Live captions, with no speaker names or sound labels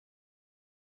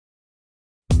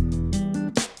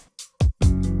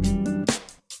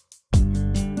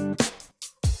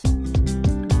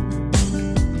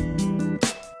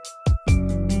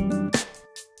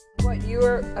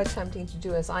attempting to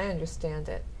do, as I understand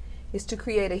it, is to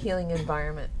create a healing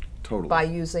environment. Totally. By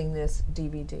using this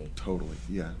DVD. Totally,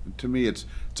 yeah. To me, it's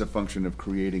a function of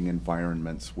creating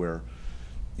environments where,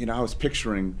 I was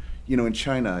picturing, in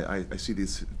China, I see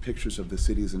these pictures of the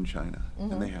cities in China,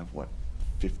 and they have,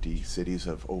 50 cities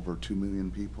of over 2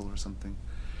 million people or something,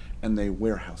 and they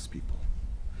warehouse people.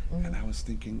 And I was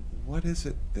thinking, what is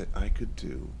it that I could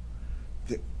do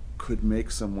that could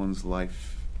make someone's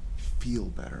life feel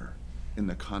better in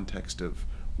the context of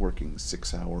working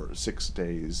 6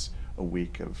 days a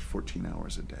week of 14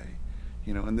 hours a day,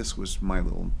 and this was my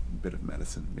little bit of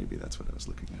medicine. Maybe that's what I was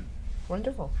looking at.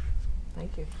 Wonderful.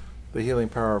 Thank you. The healing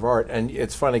power of art. And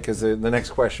it's funny because the next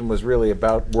question was really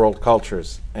about world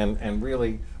cultures and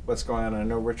really what's going on. I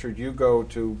know, Richard, you go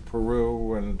to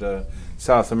Peru and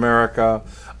South America.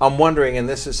 I'm wondering, and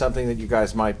this is something that you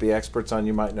guys might be experts on,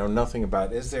 you might know nothing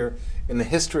about, is there, in the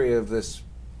history of this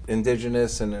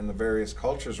indigenous and in the various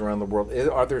cultures around the world,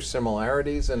 are there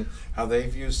similarities in how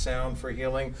they've used sound for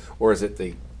healing? Or is it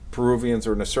the Peruvians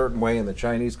are in a certain way and the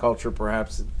Chinese culture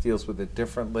perhaps deals with it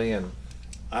differently? And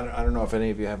I don't know if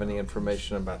any of you have any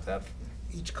information about that.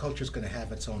 Each culture is going to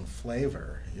have its own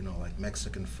flavor. Like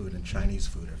Mexican food and Chinese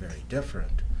food are very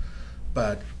different.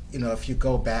 But, if you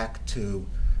go back to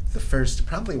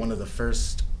probably one of the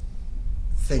first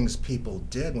things people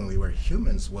did when we were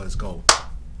humans was go,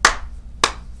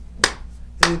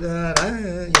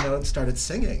 and started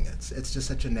singing. It's just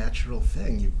such a natural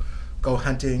thing. You go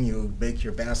hunting, you make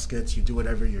your baskets, you do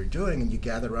whatever you're doing, and you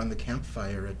gather around the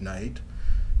campfire at night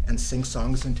and sing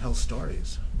songs and tell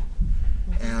stories.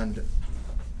 And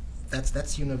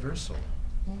that's universal.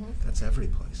 That's every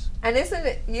place. And isn't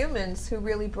it humans who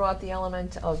really brought the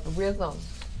element of rhythm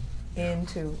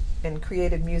into and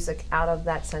created music out of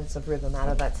that sense of rhythm, out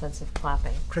of that sense of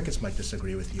clapping? Crickets might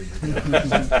disagree with you.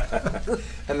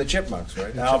 And the chipmunks,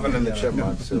 right? Alvin and the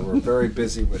chipmunks, who were very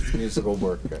busy with musical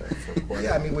work.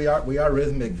 Yeah, I mean, we are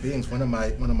rhythmic beings. One of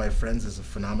my friends is a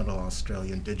phenomenal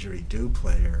Australian didgeridoo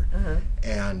player,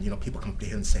 and people come up to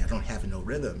him and say, "I don't have no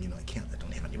rhythm. I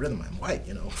don't have any rhythm. I'm white.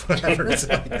 Whatever."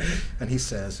 And he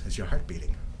says, "Is your heart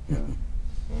beating? Yeah,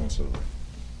 absolutely.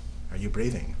 Are you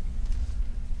breathing?"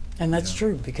 And that's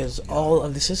true, because all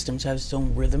of the systems have its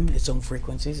own rhythm, its own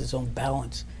frequencies, its own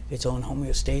balance, its own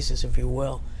homeostasis, if you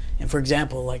will. And for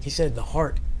example, like you said, the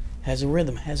heart has a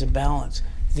rhythm, has a balance.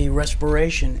 The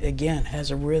respiration, again, has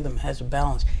a rhythm, has a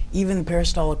balance. Even the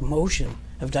peristaltic motion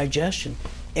of digestion,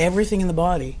 everything in the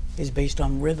body is based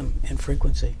on rhythm and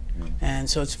frequency. And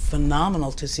so it's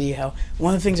phenomenal to see how,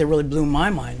 one of the things that really blew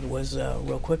my mind was,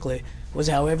 real quickly, was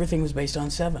how everything was based on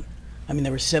 7. I mean,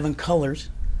 there were 7 colors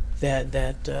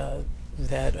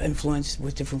that influence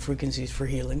with different frequencies for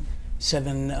healing,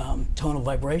 7 tonal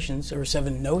vibrations, or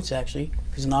 7 notes actually,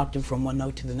 because an octave from one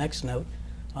note to the next note.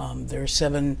 There are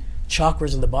 7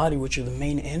 chakras of the body, which are the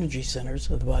main energy centers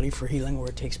of the body for healing, where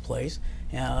it takes place.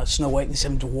 Snow White and the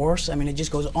 7 Dwarfs. I mean, it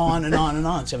just goes on and on and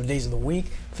on. 7 days of the week,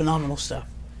 phenomenal stuff.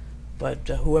 But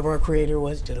whoever our creator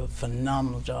was did a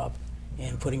phenomenal job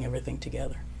in putting everything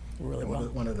together. Really well.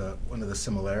 One of the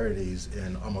similarities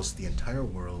in almost the entire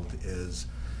world is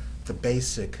the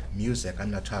basic music. I'm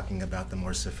not talking about the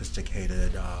more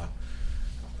sophisticated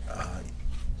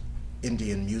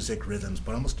Indian music rhythms,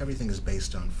 but almost everything is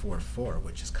based on 4/4,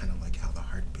 which is kind of like how the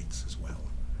heart beats as well.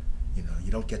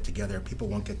 You don't get together. People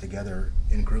won't get together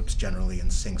in groups generally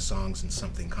and sing songs in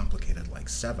something complicated like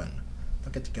 7.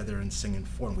 They'll get together and sing in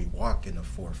 4, and we walk in a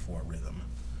 4/4 rhythm.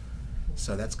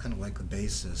 So that's kind of like the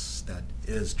basis that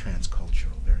is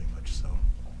transcultural, very much so.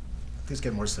 Things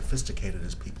get more sophisticated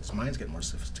as people's minds get more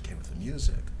sophisticated with the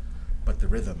music, but the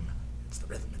rhythm, it's the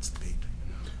beat.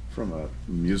 From a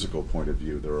musical point of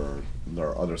view, there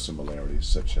are other similarities,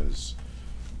 such as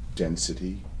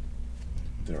density.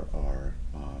 There are,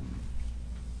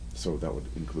 so that would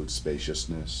include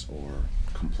spaciousness or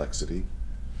complexity.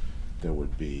 There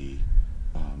would be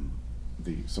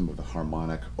some of the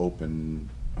harmonic open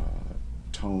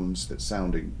tones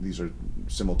these are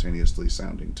simultaneously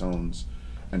sounding tones,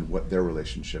 and what their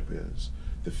relationship is.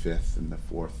 The 5th and the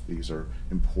 4th, these are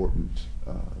important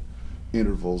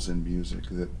intervals in music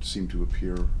that seem to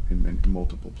appear in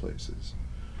multiple places.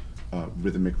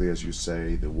 Rhythmically, as you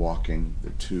say, the walking,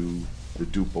 the 2, the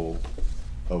duple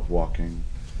of walking,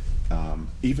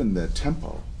 even the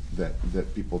tempo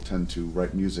that people tend to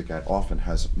write music at often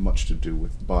has much to do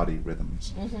with body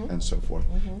rhythms and so forth.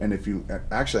 And if you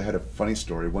actually, I had a funny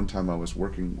story. One time I was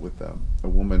working with a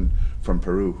woman from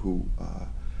Peru who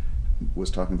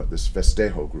was talking about this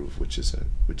festejo groove, which is a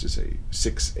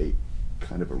 6/8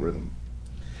 kind of a rhythm.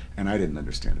 And I didn't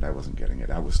understand it. I wasn't getting it.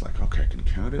 I was like, okay, I can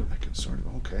count it. I can sort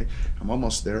of, okay, I'm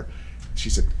almost there. She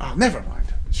said, oh, never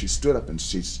mind. She stood up and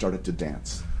she started to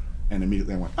dance. And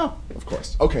immediately I went, oh, of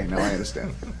course. Okay, now I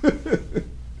understand.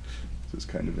 This is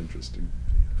kind of interesting.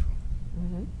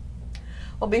 Mm-hmm.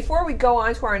 Well, before we go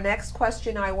on to our next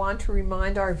question, I want to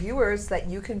remind our viewers that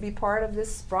you can be part of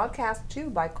this broadcast too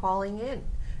by calling in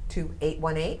to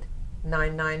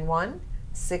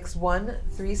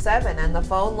 818-991-6137, and the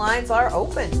phone lines are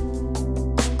open.